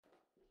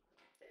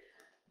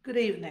Good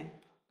evening.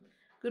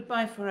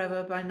 Goodbye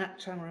Forever by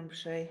Nakchang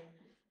Rinpoche,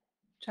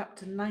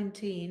 Chapter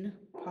 19,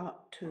 Part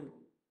 2.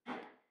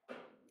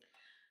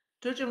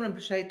 Dudjom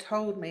Rinpoche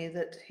told me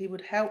that he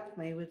would help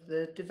me with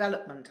the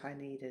development I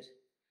needed,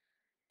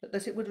 but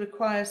that it would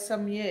require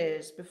some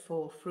years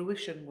before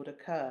fruition would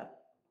occur.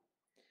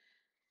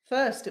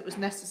 First, it was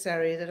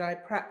necessary that I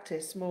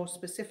practice more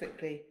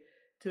specifically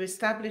to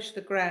establish the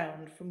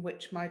ground from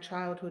which my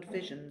childhood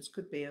visions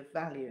could be of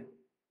value.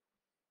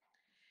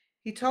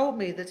 He told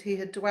me that he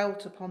had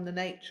dwelt upon the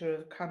nature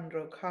of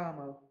Khandro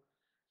Kamo,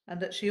 and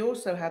that she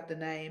also had the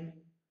name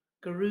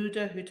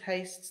Garuda who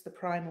tastes the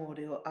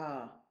primordial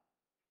R.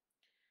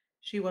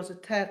 She was a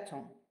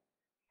Terton.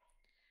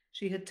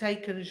 She had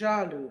taken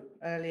Jalu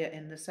earlier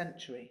in the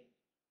century.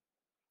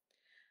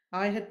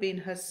 I had been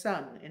her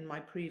son in my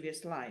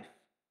previous life.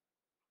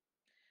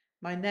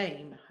 My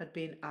name had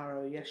been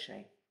Aro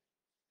Yeshe.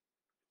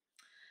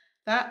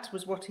 That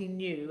was what he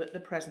knew at the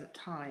present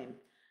time,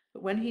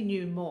 but when he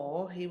knew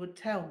more, he would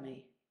tell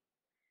me.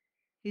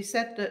 He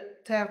said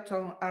that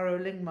Terton Aro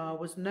Lingma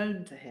was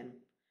known to him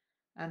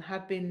and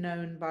had been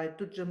known by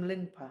Dudjom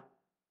Lingpa,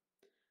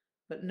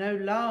 but no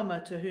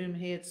Lama to whom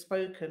he had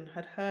spoken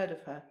had heard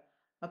of her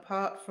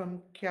apart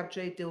from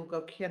Kyabje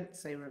Dilgo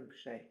Khyentse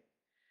Rinpoche,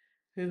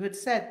 who had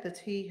said that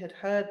he had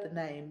heard the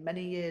name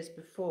many years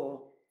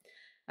before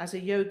as a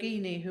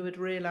yogini who had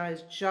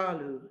realized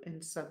Jalu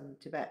in southern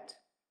Tibet.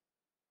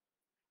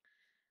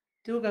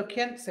 Dilgo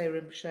Khyentse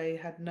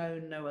Rinpoche had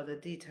known no other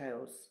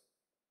details.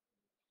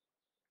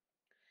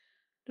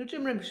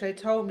 Dudjom Rinpoche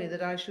told me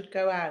that I should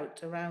go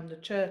out around the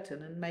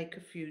Churton and make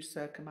a few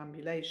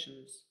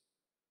circumambulations.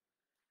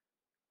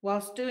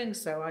 Whilst doing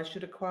so, I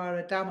should acquire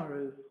a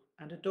Damaru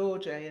and a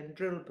Dorje and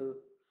Drilbu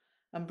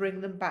and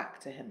bring them back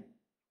to him.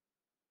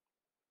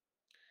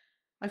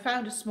 I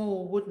found a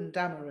small wooden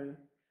Damaru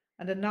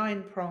and a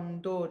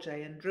 9-pronged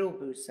Dorje and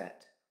Drilbu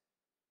set.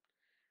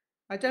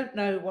 I don't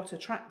know what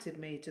attracted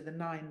me to the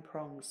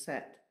 9-pronged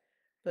set,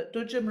 but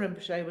Dudjom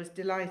Rinpoche was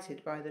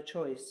delighted by the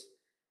choice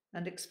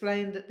and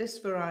explained that this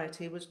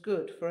variety was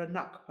good for a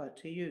Nakpa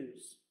to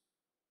use.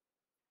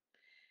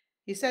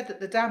 He said that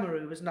the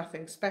Damaru was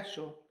nothing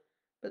special,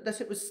 but that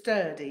it was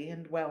sturdy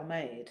and well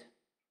made.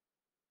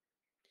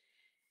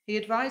 He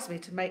advised me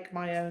to make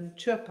my own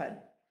churpan,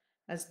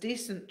 as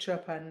decent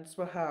churpans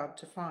were hard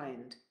to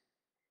find.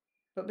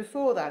 But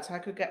before that I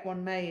could get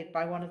one made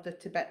by one of the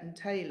Tibetan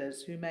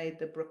tailors who made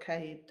the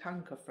brocade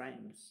tanka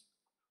frames.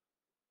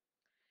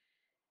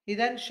 He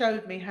then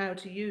showed me how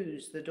to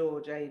use the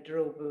Dorje,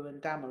 Drilbu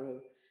and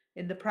Damaru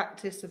in the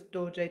practice of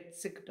Dorje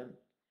Tsigden,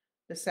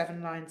 the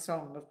 7-line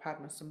song of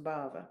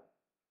Padmasambhava.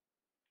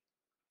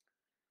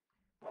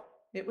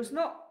 It was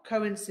not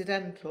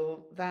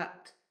coincidental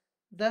that,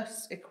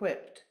 thus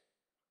equipped,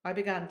 I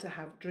began to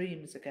have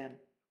dreams again.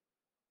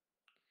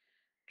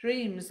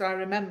 Dreams I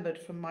remembered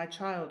from my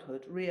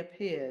childhood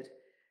reappeared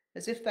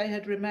as if they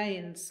had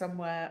remained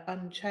somewhere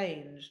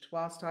unchanged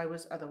whilst I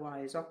was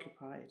otherwise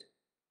occupied.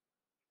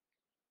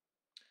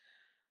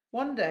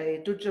 One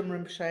day, Dudjom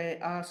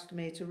Rinpoche asked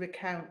me to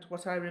recount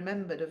what I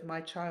remembered of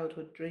my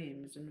childhood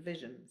dreams and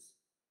visions.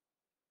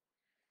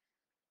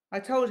 I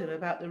told him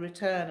about the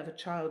return of a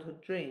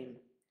childhood dream.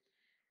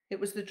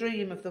 It was the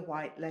dream of the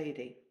White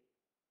Lady.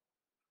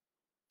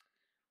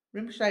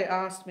 Rinpoche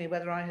asked me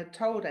whether I had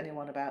told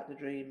anyone about the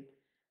dream,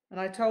 and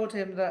I told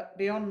him that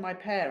beyond my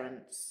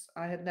parents,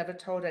 I had never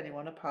told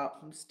anyone apart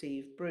from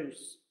Steve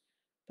Bruce,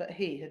 but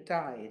he had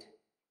died.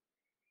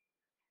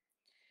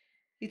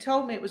 He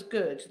told me it was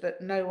good that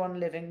no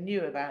one living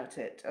knew about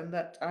it and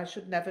that I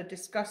should never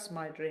discuss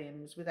my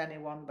dreams with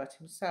anyone but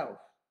himself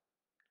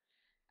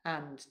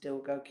and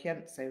Dilgo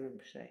Khyentse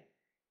Rinpoche.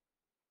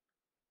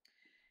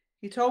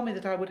 He told me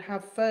that I would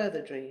have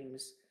further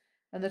dreams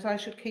and that I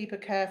should keep a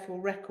careful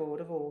record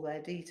of all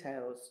their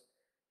details,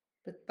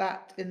 but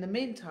that in the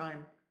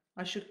meantime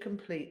I should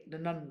complete the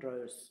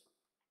Nundros.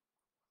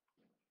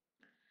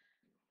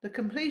 The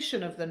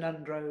completion of the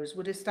Nundros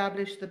would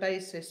establish the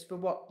basis for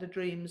what the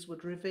dreams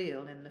would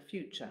reveal in the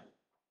future.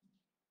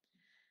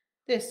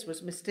 This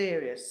was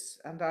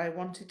mysterious, and I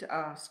wanted to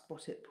ask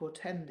what it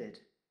portended.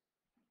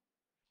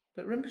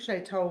 But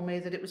Rinpoche told me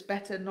that it was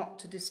better not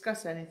to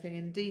discuss anything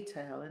in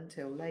detail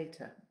until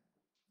later.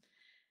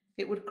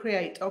 It would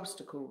create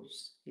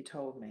obstacles, he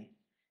told me,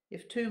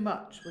 if too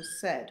much was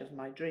said of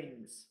my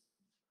dreams.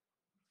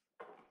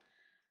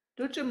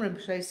 Dudjom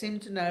Rinpoche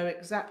seemed to know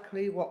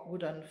exactly what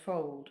would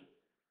unfold,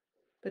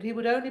 but he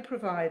would only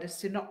provide a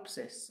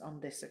synopsis on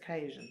this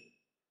occasion.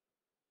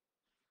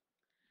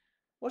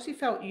 What he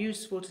felt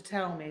useful to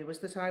tell me was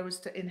that I was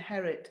to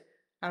inherit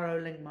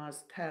Aro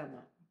Lingma's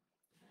Terma,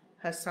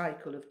 her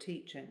cycle of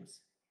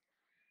teachings,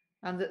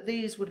 and that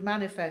these would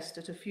manifest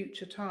at a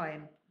future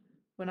time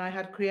when I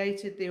had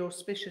created the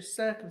auspicious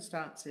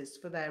circumstances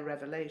for their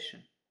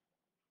revelation.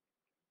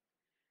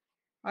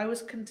 I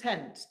was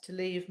content to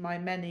leave my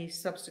many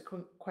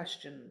subsequent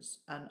questions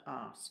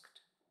unasked.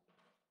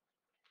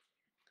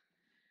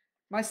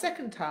 My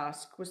second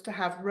task was to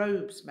have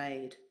robes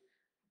made.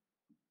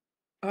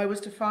 I was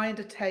to find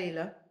a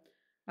tailor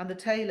and the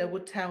tailor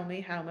would tell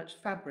me how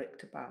much fabric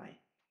to buy.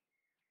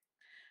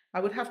 I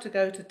would have to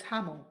go to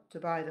Tamil to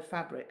buy the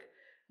fabric,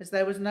 as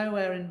there was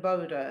nowhere in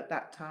Boda at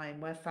that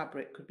time where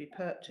fabric could be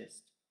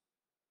purchased.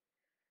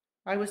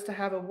 I was to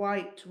have a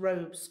white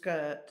robe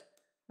skirt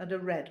and a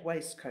red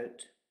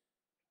waistcoat.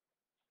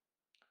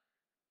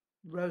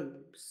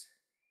 Robes.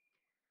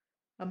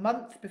 A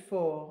month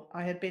before,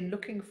 I had been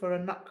looking for a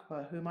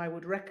Nakpa whom I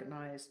would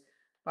recognise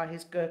by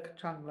his Gurkha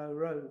Changlo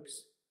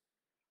robes,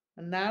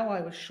 and now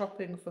I was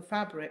shopping for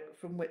fabric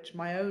from which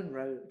my own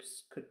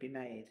robes could be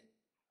made.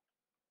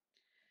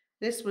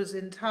 This was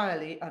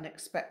entirely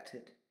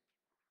unexpected.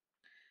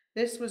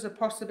 This was a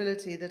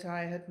possibility that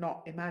I had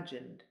not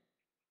imagined.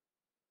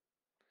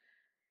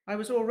 I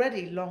was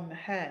already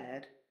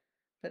long-haired,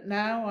 but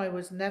now I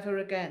was never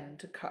again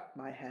to cut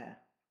my hair.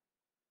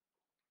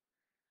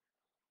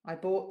 I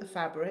bought the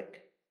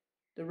fabric,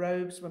 the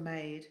robes were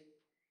made,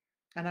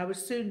 and I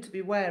was soon to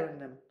be wearing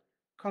them,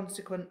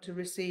 consequent to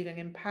receiving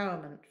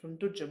empowerment from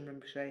Dudjom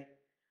Rinpoche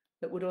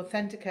that would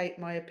authenticate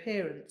my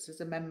appearance as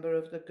a member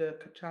of the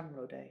Gurkha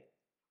Changlode.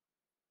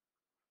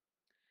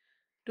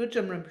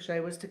 Dudjom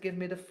Rinpoche was to give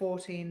me the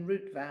 14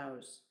 root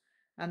vows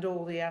and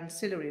all the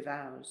ancillary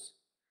vows,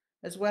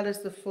 as well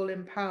as the full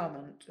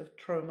empowerment of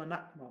Troma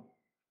Nakmo.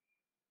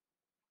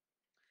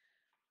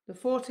 The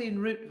 14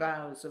 root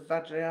vows of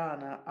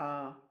Vajrayana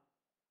are: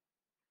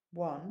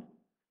 1.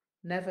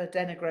 Never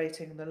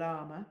denigrating the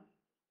Lama.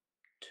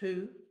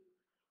 2.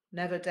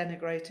 Never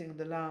denigrating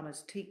the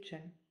Lama's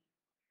teaching.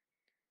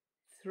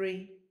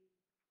 3.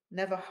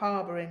 Never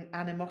harbouring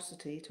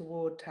animosity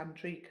toward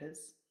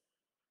Tantrikas.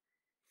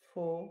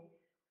 4.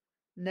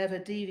 Never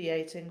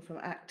deviating from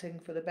acting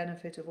for the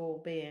benefit of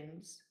all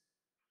beings.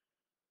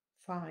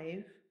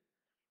 5.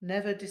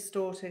 Never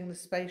distorting the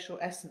spatial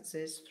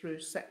essences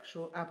through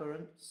sexual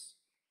aberrance.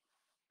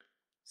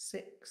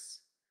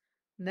 6.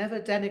 Never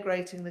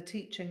denigrating the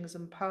teachings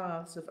and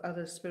paths of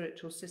other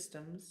spiritual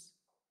systems.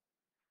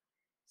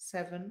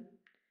 7.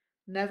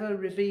 Never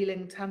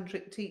revealing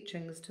tantric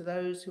teachings to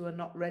those who are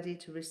not ready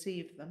to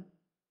receive them.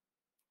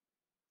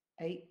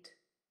 8.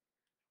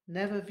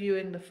 Never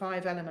viewing the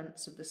 5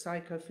 elements of the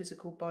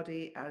psychophysical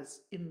body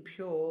as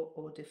impure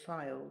or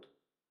defiled.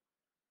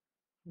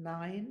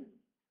 9.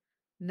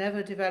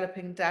 Never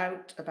developing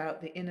doubt about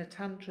the inner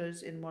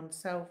tantras in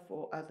oneself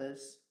or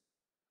others.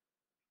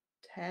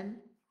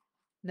 10.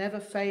 Never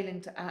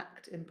failing to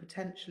act in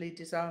potentially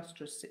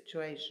disastrous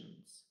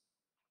situations.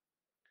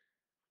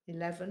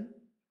 11.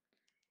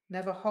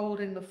 Never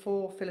holding the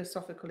 4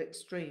 philosophical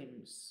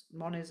extremes: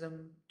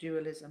 monism,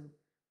 dualism,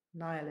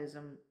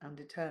 nihilism, and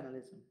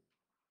eternalism.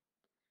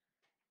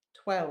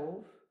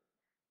 12.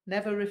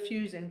 Never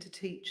refusing to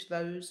teach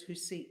those who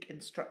seek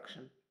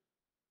instruction.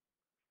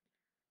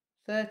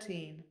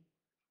 13.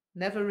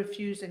 Never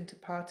refusing to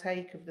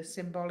partake of the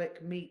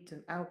symbolic meat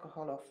and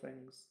alcohol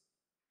offerings.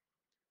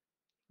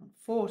 And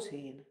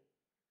 14.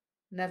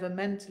 Never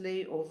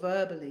mentally or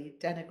verbally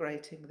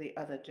denigrating the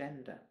other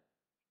gender.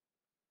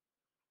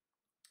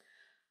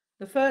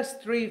 The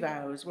first 3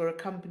 vows were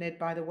accompanied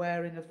by the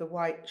wearing of the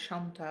white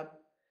shantab,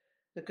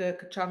 the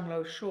Gurkha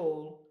Changlo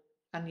shawl,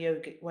 and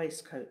yogic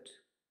waistcoat.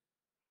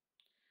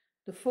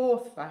 The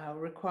 4th vow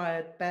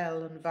required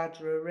bell and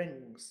vajra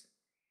rings.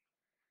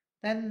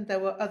 Then there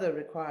were other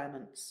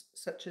requirements,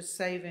 such as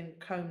saving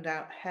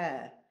combed-out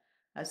hair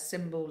as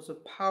symbols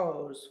of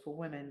powers for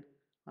women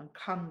and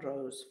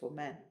khandros for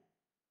men.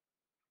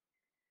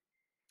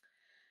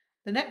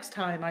 The next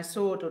time I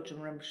saw Dudjom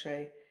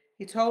Rinpoche,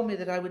 he told me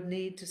that I would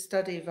need to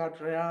study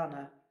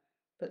Vajrayana,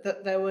 but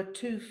that there were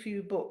too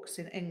few books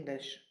in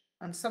English,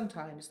 and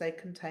sometimes they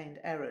contained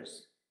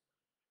errors.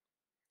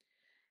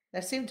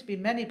 There seemed to be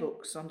many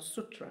books on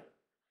Sutra,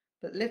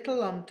 but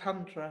little on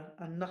Tantra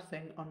and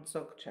nothing on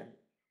Dzogchen.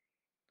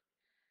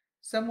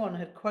 Someone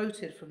had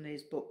quoted from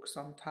these books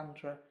on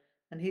Tantra,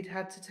 and he'd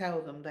had to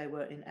tell them they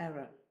were in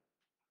error.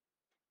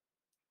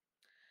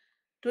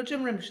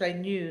 Dudjom Rinpoche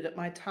knew that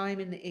my time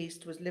in the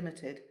East was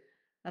limited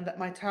and that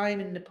my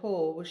time in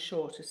Nepal was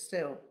shorter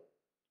still.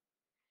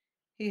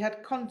 He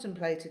had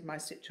contemplated my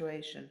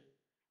situation,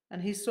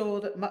 and he saw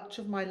that much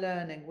of my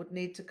learning would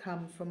need to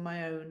come from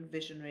my own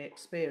visionary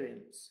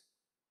experience.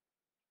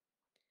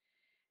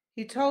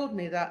 He told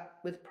me that,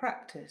 with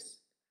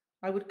practice,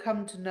 I would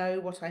come to know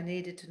what I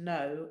needed to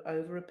know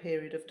over a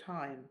period of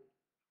time,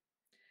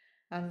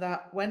 and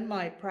that when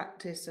my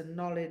practice and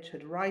knowledge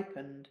had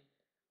ripened,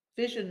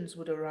 visions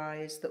would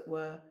arise that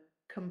were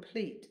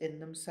complete in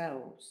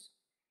themselves.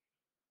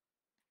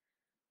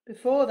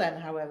 Before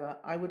then, however,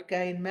 I would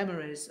gain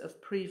memories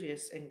of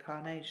previous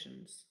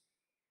incarnations.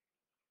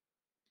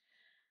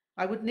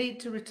 I would need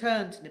to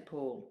return to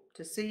Nepal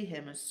to see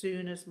him as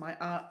soon as my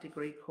art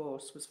degree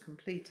course was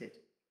completed.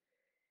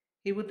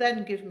 He would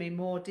then give me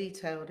more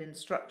detailed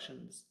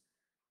instructions,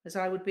 as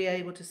I would be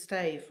able to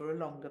stay for a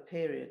longer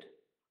period.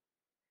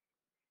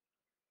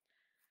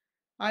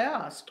 I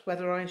asked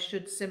whether I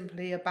should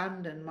simply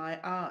abandon my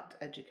art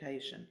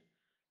education,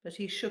 but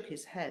he shook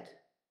his head.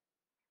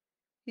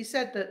 He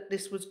said that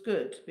this was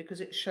good because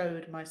it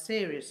showed my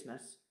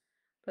seriousness,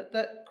 but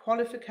that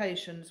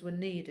qualifications were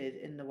needed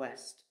in the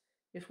West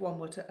if one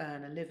were to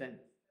earn a living.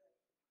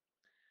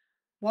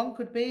 One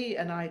could be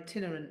an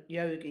itinerant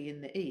yogi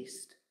in the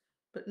East,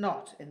 but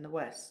not in the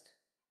West.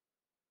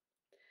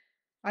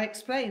 I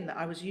explained that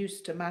I was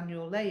used to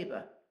manual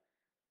labour,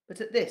 but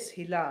at this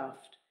he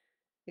laughed,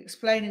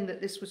 explaining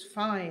that this was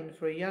fine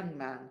for a young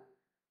man,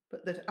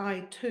 but that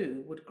I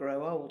too would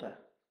grow older.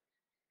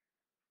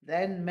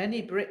 Then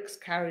many bricks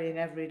carrying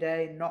every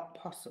day not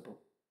possible.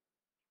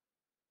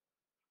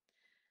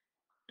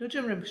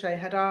 Dudjom Rinpoche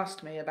had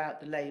asked me about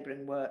the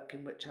labouring work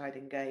in which I'd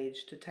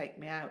engaged to take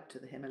me out to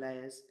the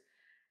Himalayas,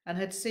 and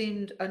had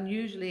seemed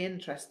unusually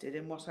interested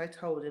in what I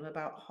told him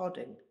about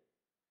hodding.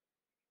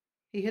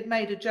 He had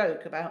made a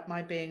joke about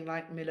my being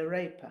like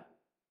Milarepa,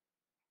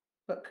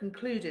 but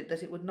concluded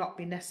that it would not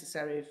be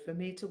necessary for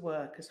me to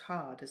work as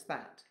hard as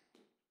that.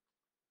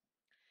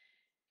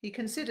 He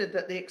considered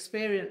that the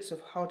experience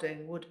of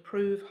hodding would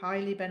prove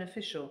highly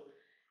beneficial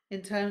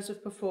in terms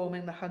of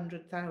performing the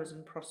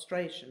 100,000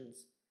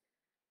 prostrations,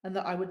 and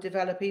that I would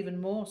develop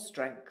even more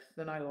strength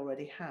than I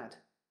already had.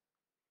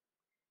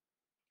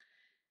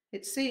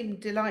 It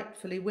seemed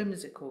delightfully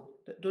whimsical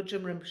that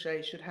Dudjom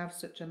Rinpoche should have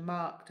such a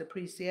marked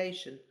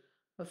appreciation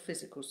of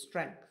physical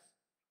strength,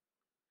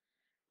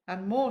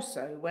 and more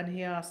so when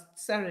he asked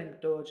Sering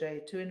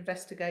Dorje to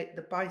investigate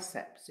the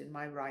biceps in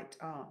my right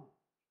arm.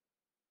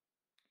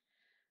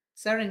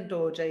 Sering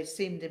Dorje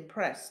seemed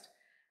impressed,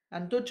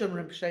 and Dudjom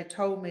Rinpoche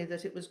told me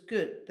that it was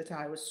good that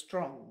I was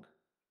strong,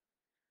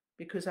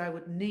 because I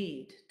would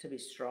need to be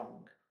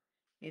strong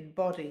in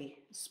body,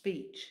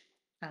 speech,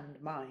 and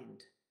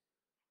mind.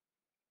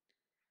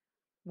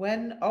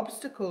 When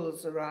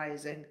obstacles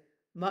arising,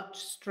 much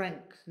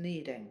strength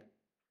needing,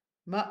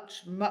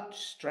 much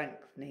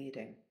strength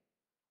needing.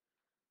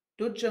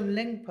 Dudjom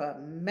Lingpa,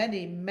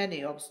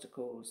 many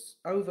obstacles,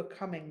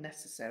 overcoming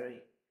necessary.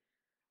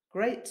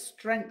 Great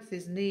strength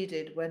is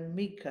needed when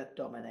Mika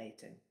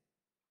dominating.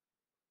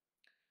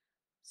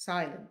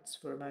 Silence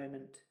for a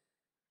moment.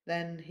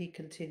 Then he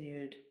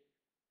continued,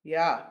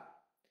 "Yeah,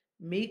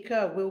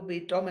 Mika will be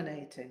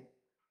dominating,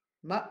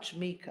 much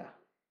Mika.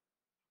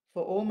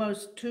 For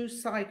almost 2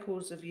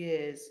 cycles of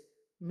years,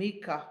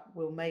 Mika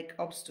will make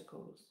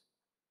obstacles.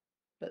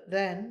 But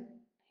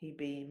then," he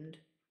beamed,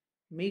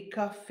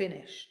 "Mika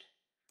finished.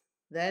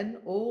 Then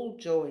all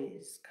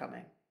joys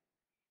coming."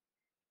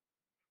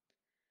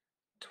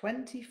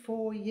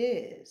 24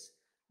 years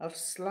of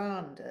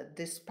slander,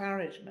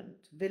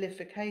 disparagement,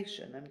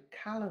 vilification, and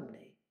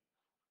calumny.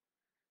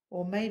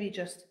 Or maybe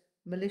just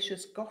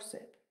malicious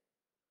gossip.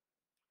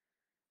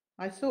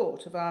 I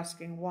thought of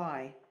asking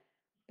why,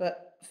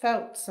 but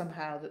felt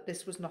somehow that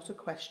this was not a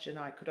question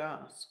I could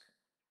ask.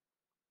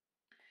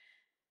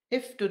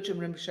 If Dudjom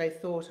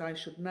Rinpoche thought I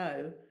should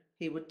know,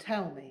 he would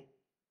tell me.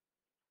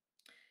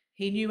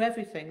 He knew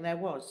everything there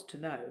was to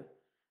know,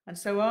 and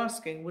so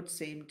asking would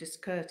seem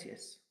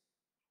discourteous.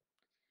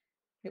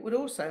 It would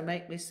also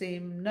make me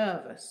seem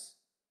nervous,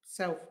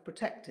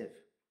 self-protective.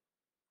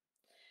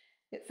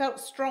 It felt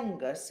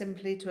stronger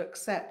simply to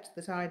accept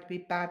that I'd be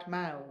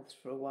bad-mouthed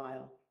for a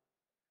while.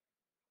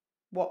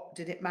 What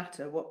did it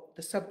matter what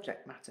the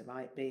subject matter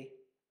might be?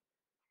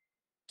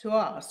 To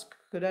ask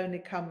could only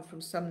come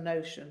from some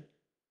notion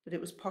that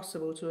it was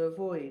possible to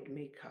avoid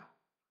Mika,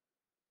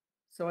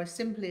 so I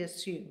simply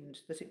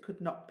assumed that it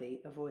could not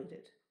be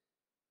avoided.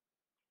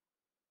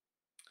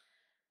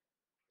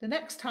 The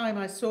next time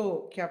I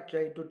saw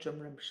Kyabje Dudjom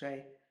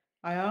Rinpoche,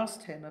 I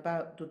asked him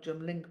about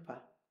Dudjom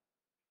Lingpa.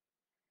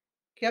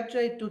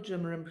 Kyabje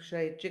Dudjom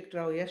Rinpoche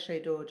Jigdral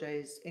Yeshe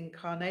Dorje's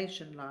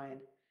incarnation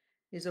line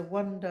is a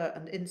wonder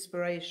and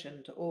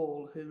inspiration to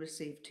all who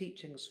receive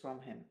teachings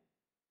from him.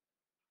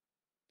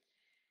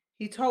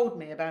 He told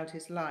me about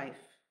his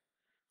life,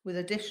 with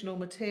additional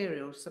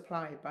material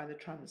supplied by the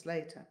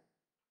translator.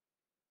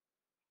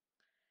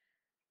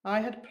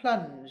 I had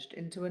plunged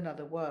into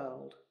another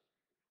world,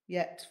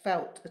 yet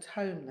felt at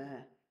home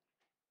there.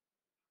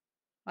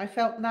 I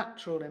felt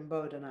natural in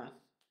Bodhanath,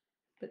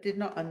 but did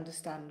not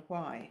understand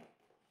why.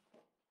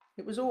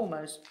 It was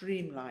almost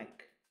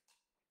dreamlike.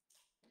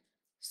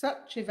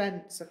 Such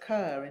events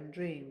occur in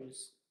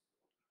dreams.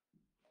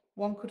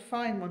 One could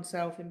find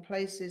oneself in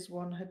places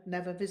one had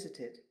never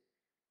visited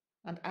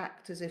and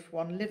act as if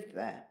one lived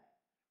there.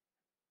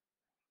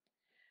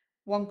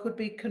 One could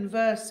be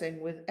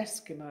conversing with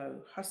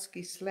Eskimo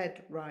husky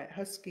sleigh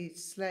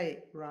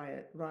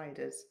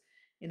riders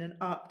in an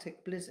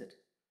Arctic blizzard.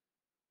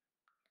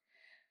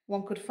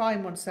 One could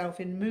find oneself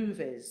in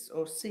movies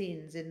or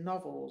scenes in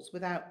novels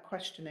without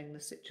questioning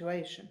the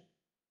situation.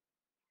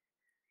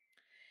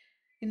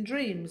 In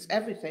dreams,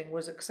 everything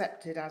was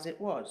accepted as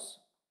it was,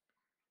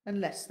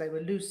 unless they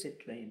were lucid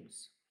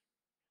dreams.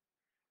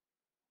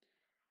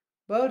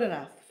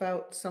 Bodhanath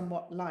felt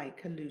somewhat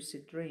like a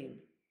lucid dream.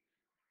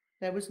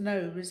 There was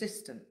no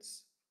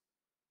resistance.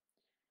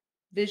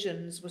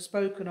 Visions were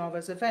spoken of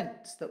as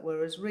events that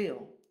were as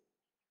real.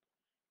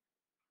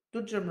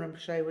 Dudjom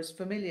Rinpoche was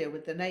familiar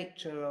with the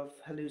nature of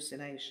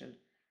hallucination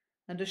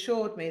and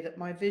assured me that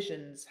my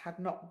visions had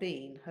not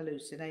been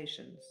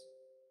hallucinations.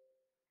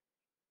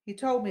 He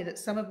told me that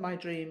some of my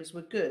dreams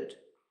were good,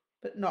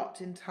 but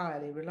not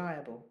entirely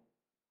reliable.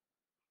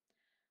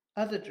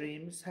 Other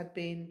dreams had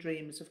been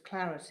dreams of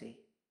clarity,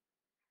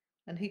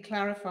 and he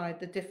clarified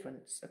the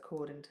difference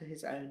according to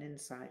his own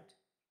insight.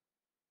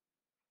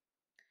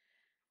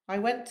 I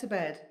went to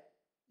bed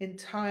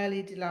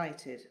entirely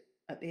delighted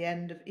at the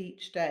end of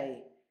each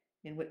day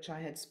in which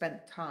I had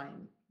spent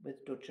time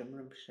with Dudjom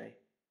Rinpoche.